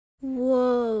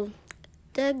Whoa,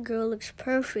 that girl looks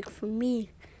perfect for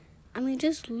me. I mean,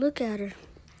 just look at her.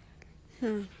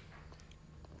 Huh.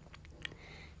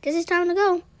 Guess it's time to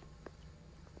go.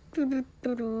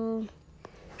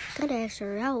 Gotta ask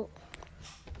her out.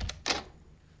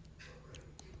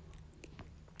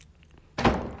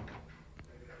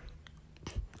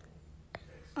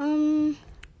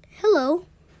 Hello.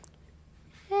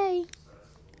 Hey.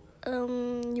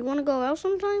 You wanna go out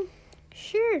sometime?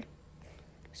 Sure.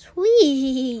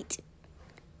 Sweet.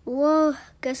 Well,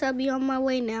 guess I'll be on my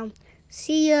way now.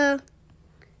 See ya.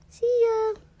 See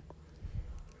ya.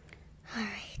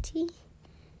 Alrighty.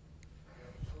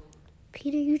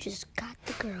 Peter, you just got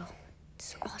the girl.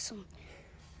 It's awesome.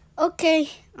 Okay,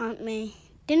 Aunt May.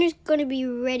 Dinner's gonna be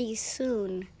ready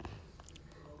soon.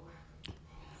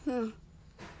 Huh.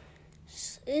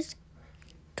 It's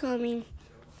coming.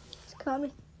 It's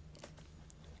coming.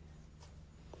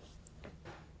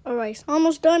 Alright, it's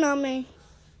almost done, Aunt May.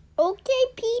 Okay,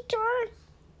 Peter.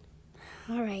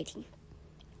 Alrighty.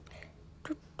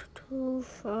 2,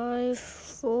 5,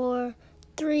 4,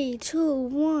 3, 2,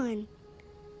 1,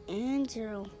 and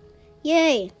 0.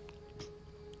 Yay!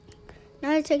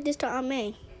 Now I take this to Aunt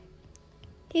May.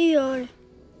 Here you are.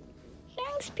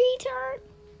 Thanks, Peter.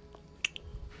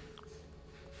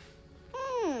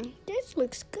 This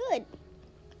looks good.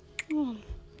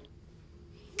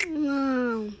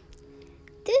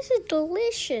 This is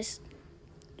delicious.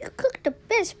 You cooked the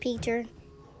best, Peter.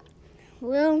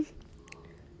 Well,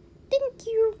 thank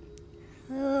you.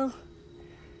 Want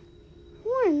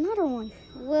another one?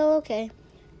 Well, okay.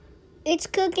 It's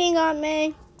cooking, Aunt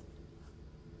May.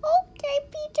 Okay,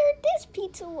 Peter, this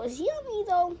pizza was yummy,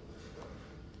 though.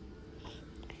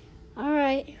 All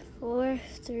right, 4,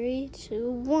 3,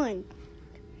 2, 1.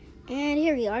 And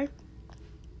here we are.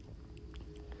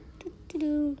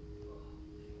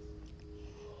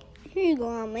 Here you go,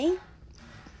 Aunt May.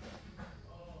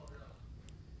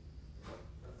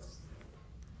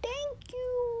 Thank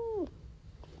you.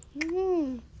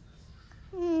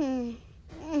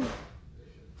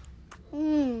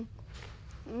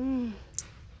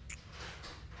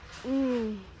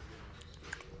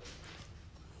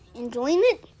 Enjoying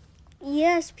it?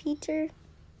 Yes, Peter.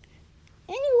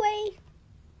 Anyway,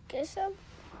 guess I'm.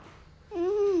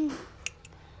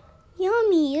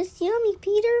 Yummy. It's yummy,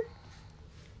 Peter.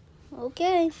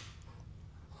 Okay.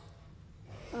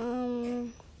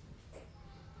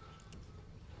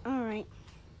 Alright.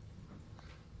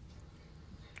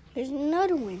 There's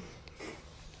another one.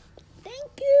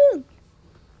 Thank you.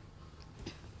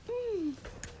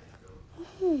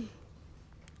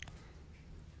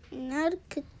 Now to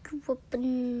cook you up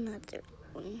another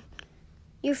one.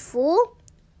 You're full?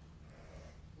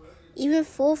 Even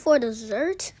full for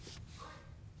dessert?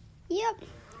 Yep.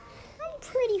 I'm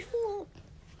pretty full.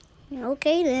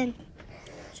 Okay then.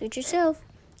 Suit yourself.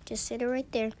 Just sit it right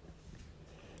there.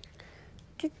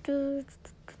 Just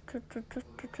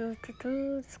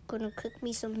gonna cook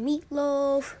me some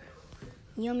meatloaf.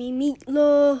 Yummy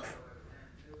meatloaf.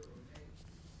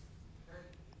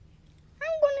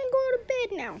 I'm gonna go to bed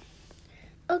now.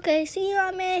 Okay, see you,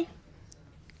 Aunt May.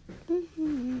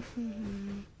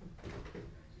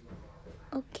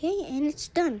 Okay, and it's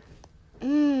done.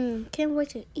 Can't wait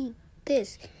to eat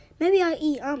this. Maybe I'll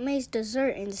eat Aunt May's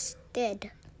dessert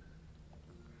instead.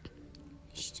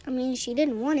 She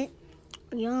didn't want it.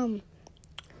 Yum.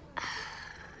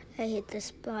 I hit the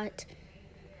spot.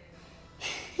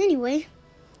 Anyway,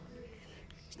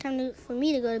 it's time for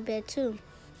me to go to bed too.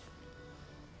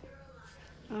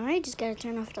 Alright, just gotta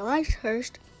turn off the lights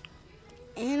first.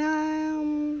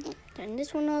 And turn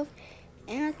this one off.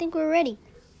 And I think we're ready.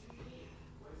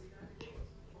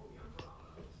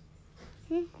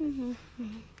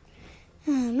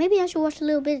 Maybe I should watch a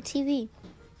little bit of TV.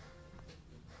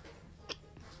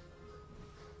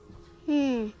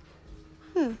 I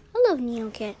love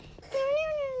Neon Cat.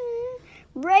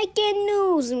 Breaking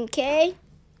news, okay?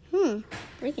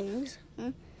 Breaking news.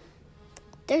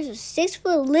 There's a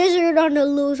 6-foot lizard on the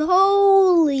loose.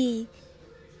 Holy.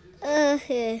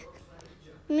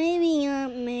 Maybe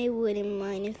Aunt May wouldn't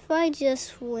mind if I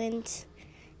just went.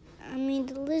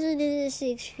 The lizard is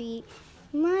 6 feet.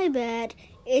 My bad.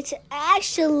 It's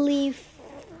actually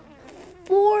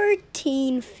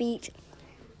 14 feet.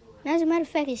 As a matter of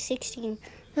fact, it's 16.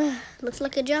 Looks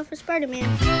like a job for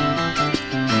Spider-Man. Better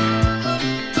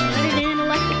than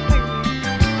electric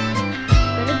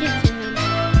Spider-Man. Better good for him. I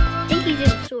think he's in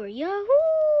the store. Yahoo!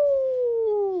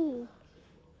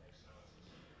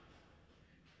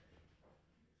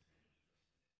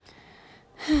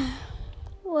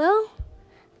 Well,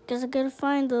 guess I gotta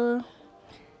find the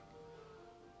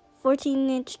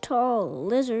 14-inch tall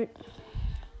lizard.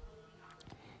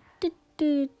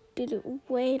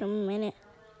 Wait a minute.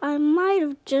 I might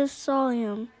have just saw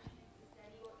him.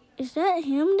 Is that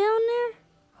him down there?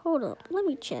 Hold up, let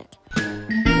me check.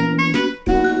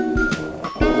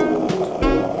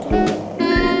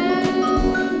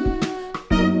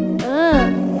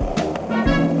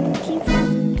 Keep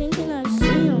thinking I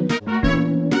see him.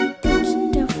 It's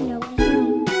definitely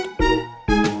him.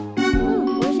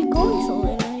 Where's he going so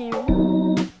late in here?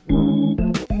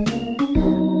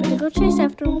 Better go chase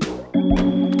after him.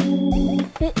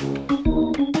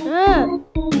 Ouch.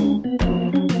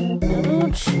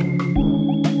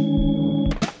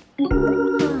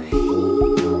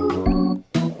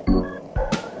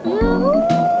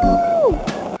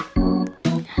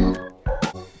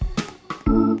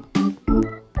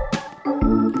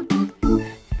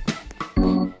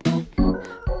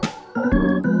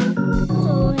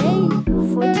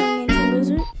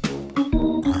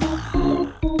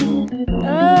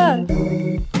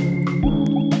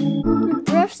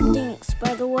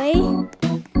 By the way,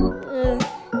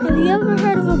 have you ever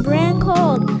heard of a brand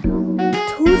called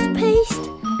toothpaste?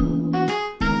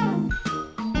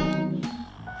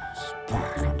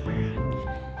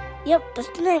 Yep, that's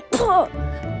the name.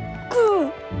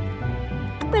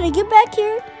 Better get back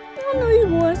here. I don't know you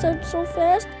going so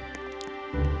fast.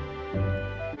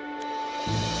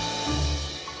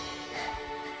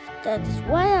 That's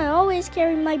why I always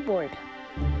carry my board.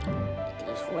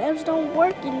 These webs don't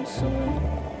work in sewing.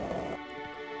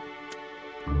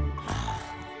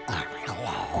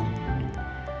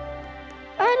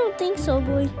 I don't think so,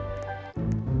 boy.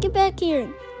 Get back here.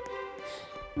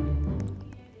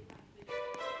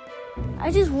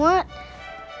 I just want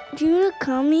you to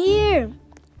come here.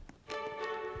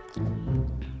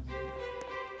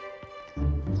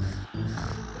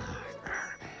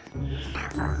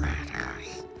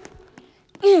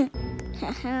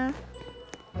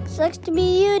 Sucks to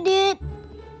be you, dude.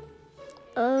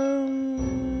 Oh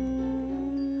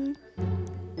no.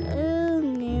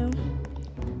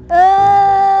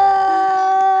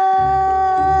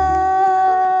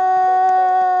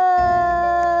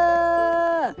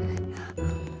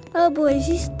 Oh boy, is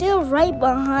he still right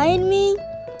behind me?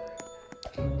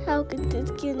 How could this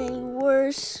get any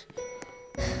worse?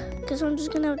 Because I'm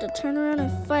just gonna have to turn around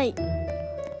and fight.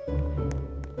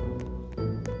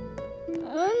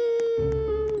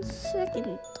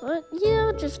 Second thought, yeah,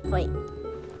 I'll just fight.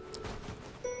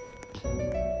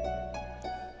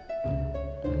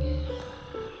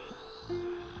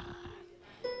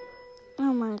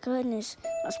 Oh my goodness,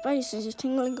 my spidey sense is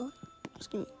tingling. It's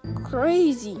getting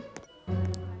crazy.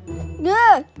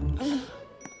 Yeah.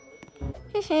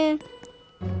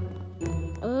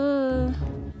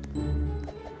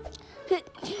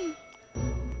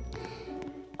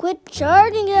 Quit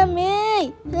charging at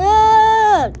me.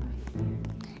 Ah.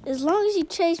 As long as you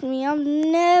chase me,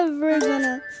 I'm never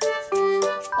gonna.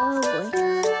 Oh boy.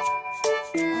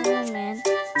 Oh man.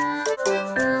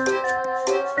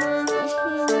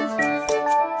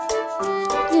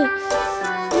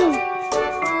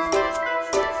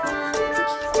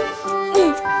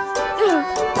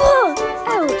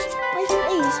 Ouch! My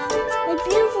face. My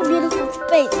beautiful, beautiful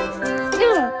face.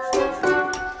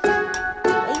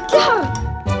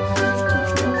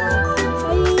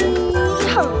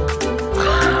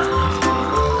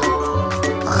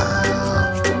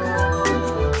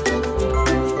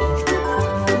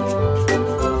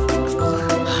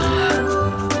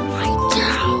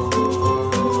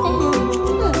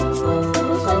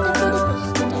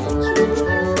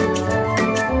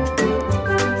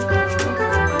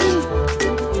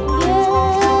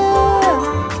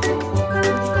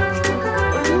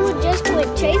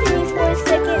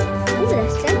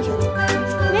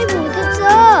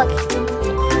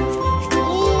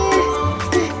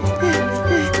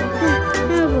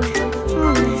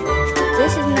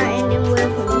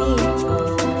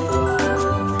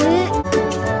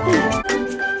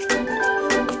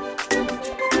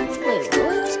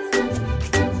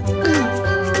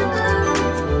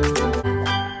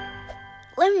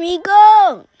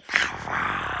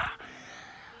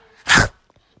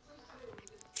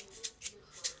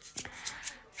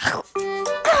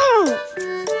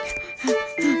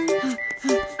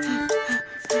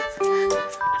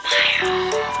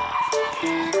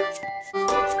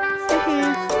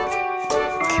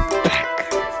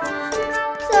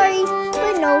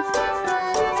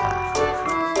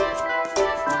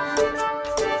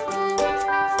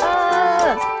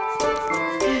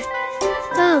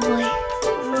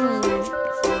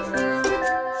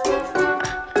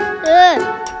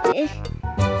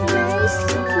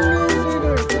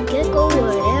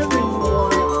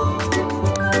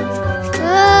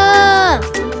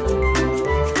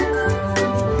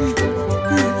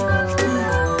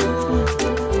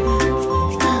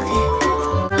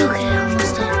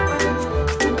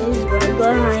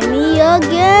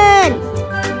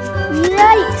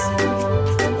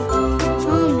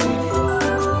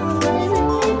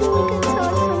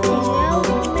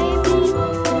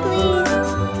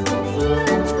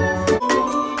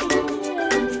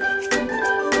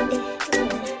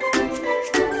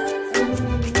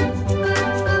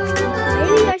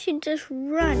 just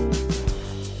run.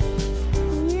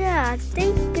 Yeah, I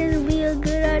think it'll be a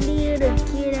good idea to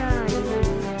get out of here.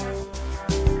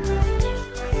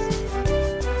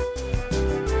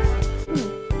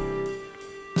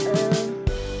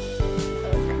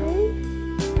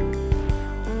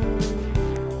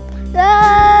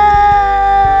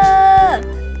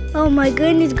 Oh my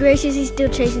goodness gracious, he's still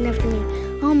chasing after me.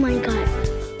 Oh my god.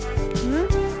 Huh?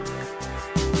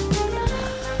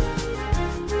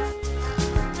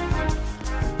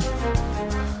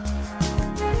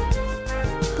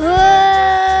 Whoa!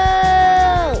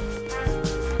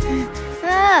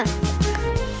 Ah!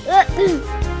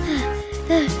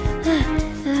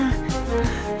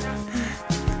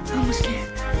 Almost there.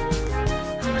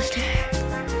 Almost there.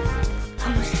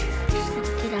 Almost there. Just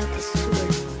gotta get out this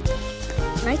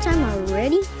sewer. Nighttime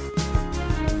already?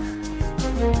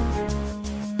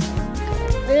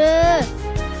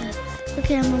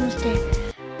 Okay, I'm almost there.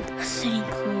 Thank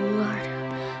Lord.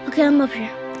 Okay, I'm up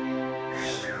here.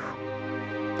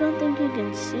 Don't think you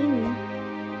can see me.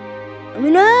 I'm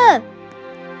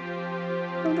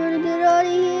trying to get out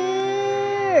of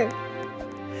here.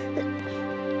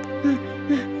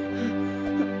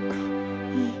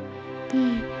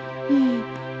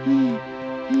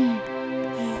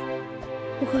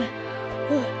 Okay.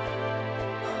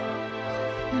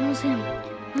 I don't see him. I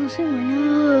don't see him right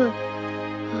now.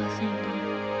 Oh, thank God.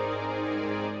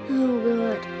 Oh,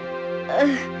 God.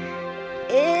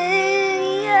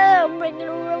 Yeah, I'm making a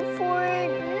run for it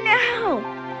now.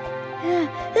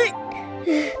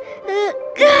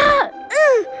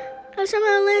 I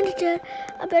somehow landed that.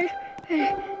 I better.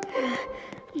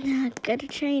 I gotta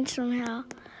change somehow.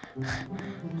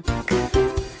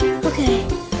 Okay,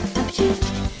 I've changed.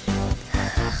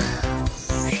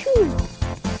 Phew.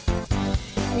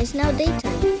 And it's now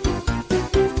daytime.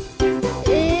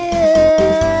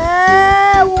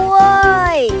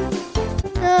 Why?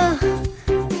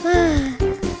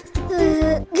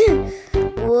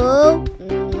 Whoa.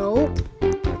 Nope.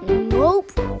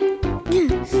 Nope.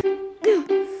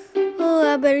 Oh,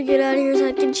 I better get out of here so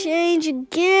I can change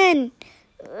again.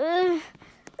 I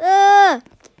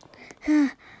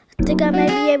think I might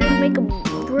be able to make a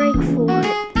break for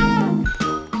it.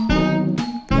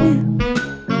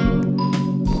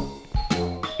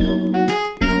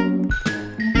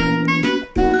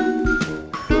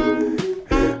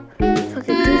 If I could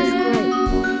do this right.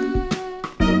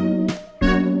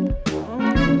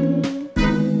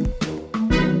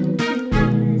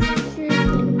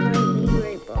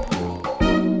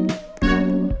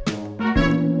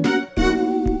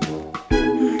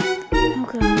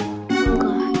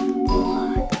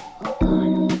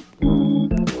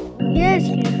 Yes,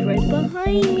 he's right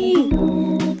behind me.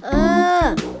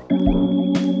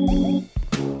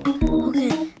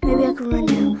 Okay, maybe I can run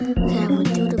now. Okay, I went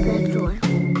through the back door.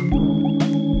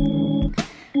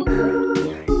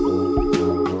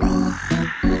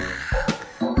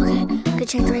 Okay, I can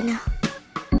change right now.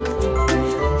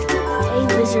 Hey,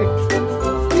 wizard.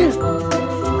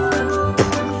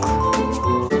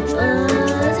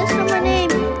 That's not my name.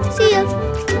 See ya.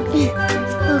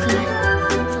 Oh, God.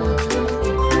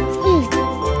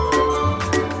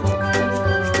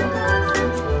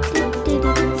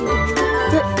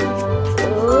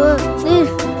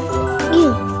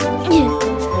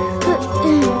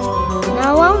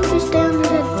 Now why don't you stay under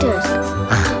that desk?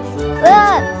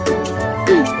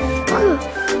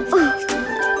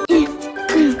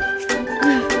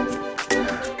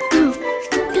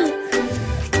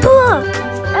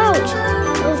 Ouch!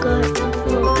 Oh God!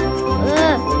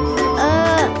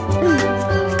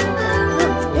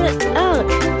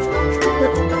 Ouch!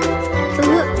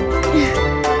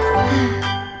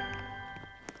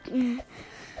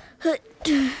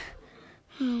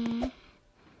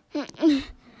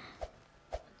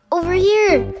 Over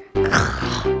here!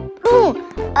 Oh!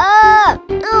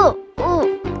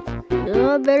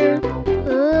 Oh, better.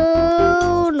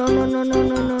 Oh, no.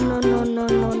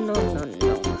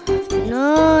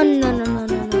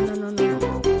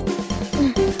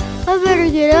 I better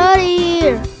get out of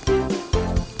here.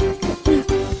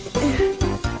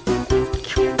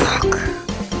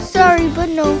 Sorry, but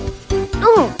no.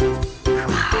 Oh!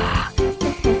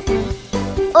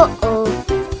 Uh-oh.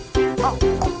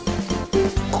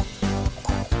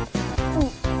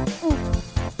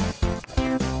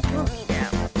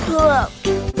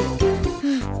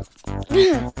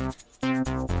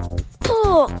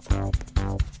 Pull.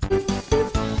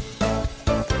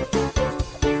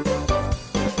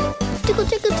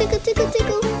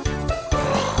 Tickle.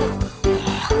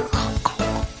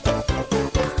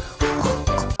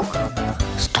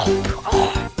 Stop.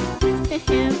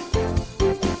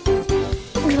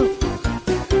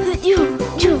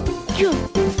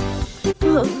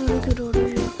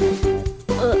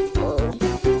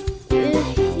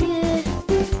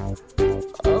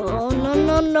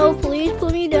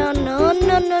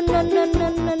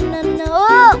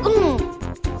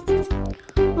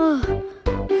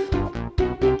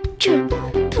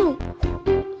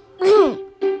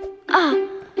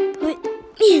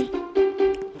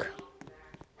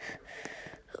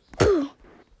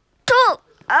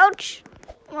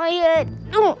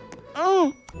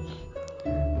 Oh.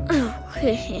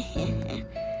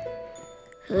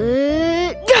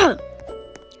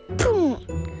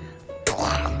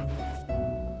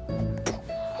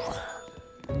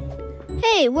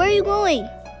 Hey, where are you going?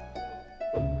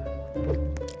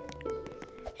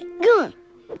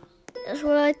 That's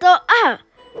what I thought.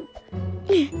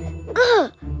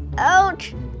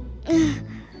 Ouch.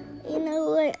 You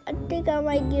know what? I think I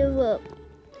might give up.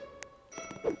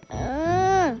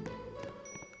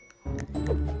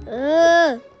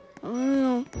 Oh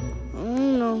no. Oh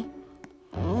no.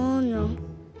 Oh no.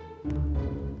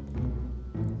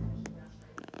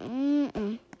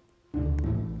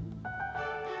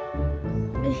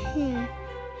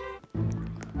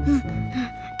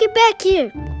 Get back here.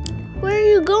 Where are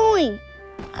you going?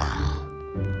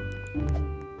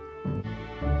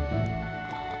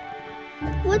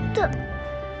 What the?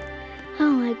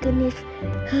 Oh my goodness.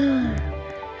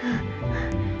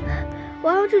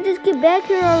 Why don't you just get back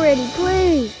here already,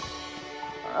 please?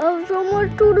 I have so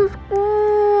much to the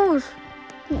schools.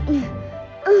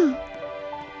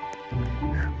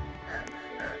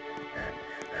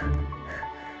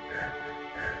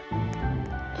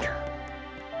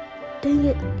 Dang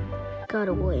it. Got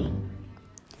away.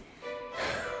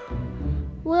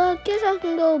 Well, I guess I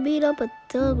can go beat up a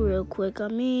thug real quick. I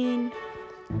mean,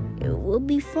 it will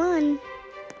be fun.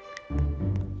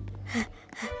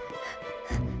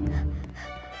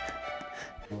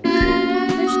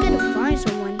 I'm just gonna find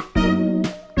someone.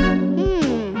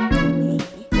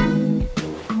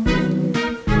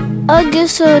 I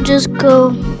guess I'll just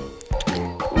go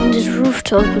on this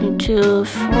rooftop until I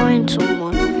find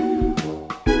someone.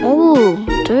 Oh,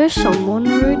 there's someone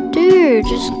right there.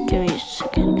 Just give me a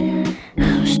second.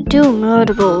 I'm still mad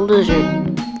about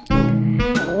Lizard.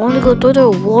 I want to go through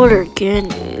the water again.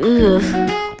 Ugh.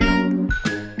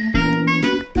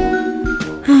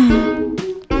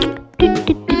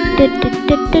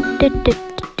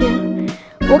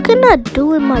 What can I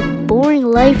do in my boring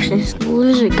life since the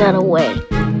Lizard got away?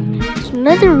 There's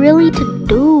nothing really to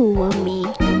do. I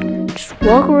mean, just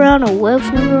walk around and web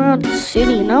swing around the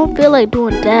city, and I don't feel like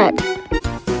doing that.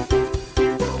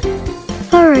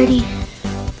 Alrighty.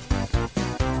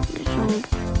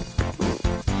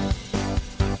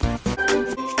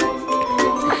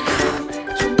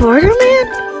 Spider-Man?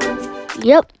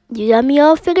 Yep, you got me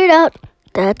all figured out.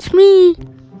 That's me.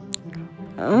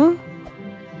 Huh?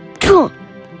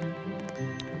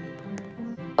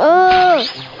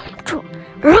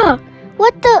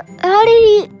 What the? How did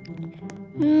he?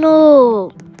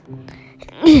 No.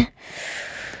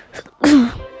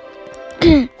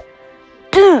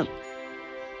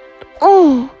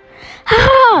 Oh.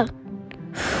 Ah.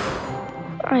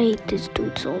 I hate this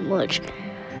dude so much.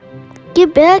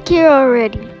 Get back here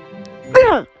already.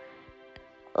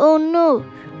 Oh no.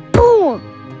 Boom.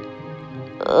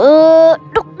 Oh.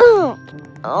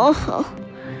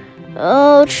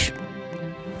 Ouch.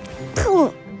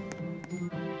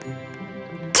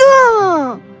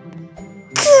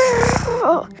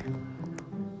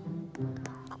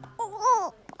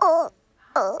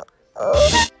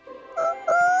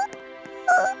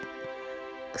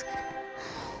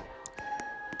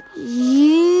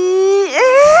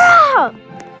 Yeah.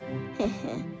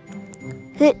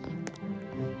 Hit.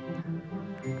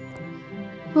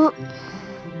 Go.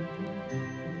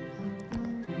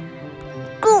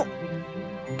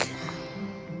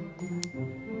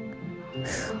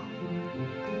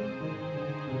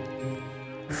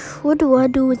 What do I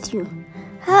do with you?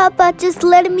 How about just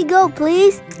letting me go,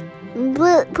 please?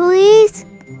 Please?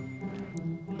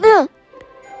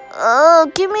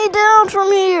 Get me down from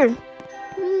here.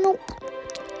 Nope.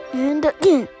 And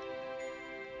again.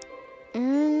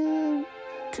 And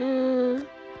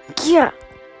yeah.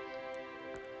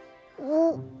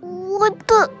 What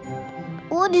the?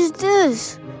 What is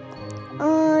this?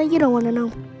 You don't want to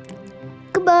know.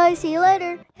 Goodbye. See you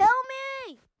later.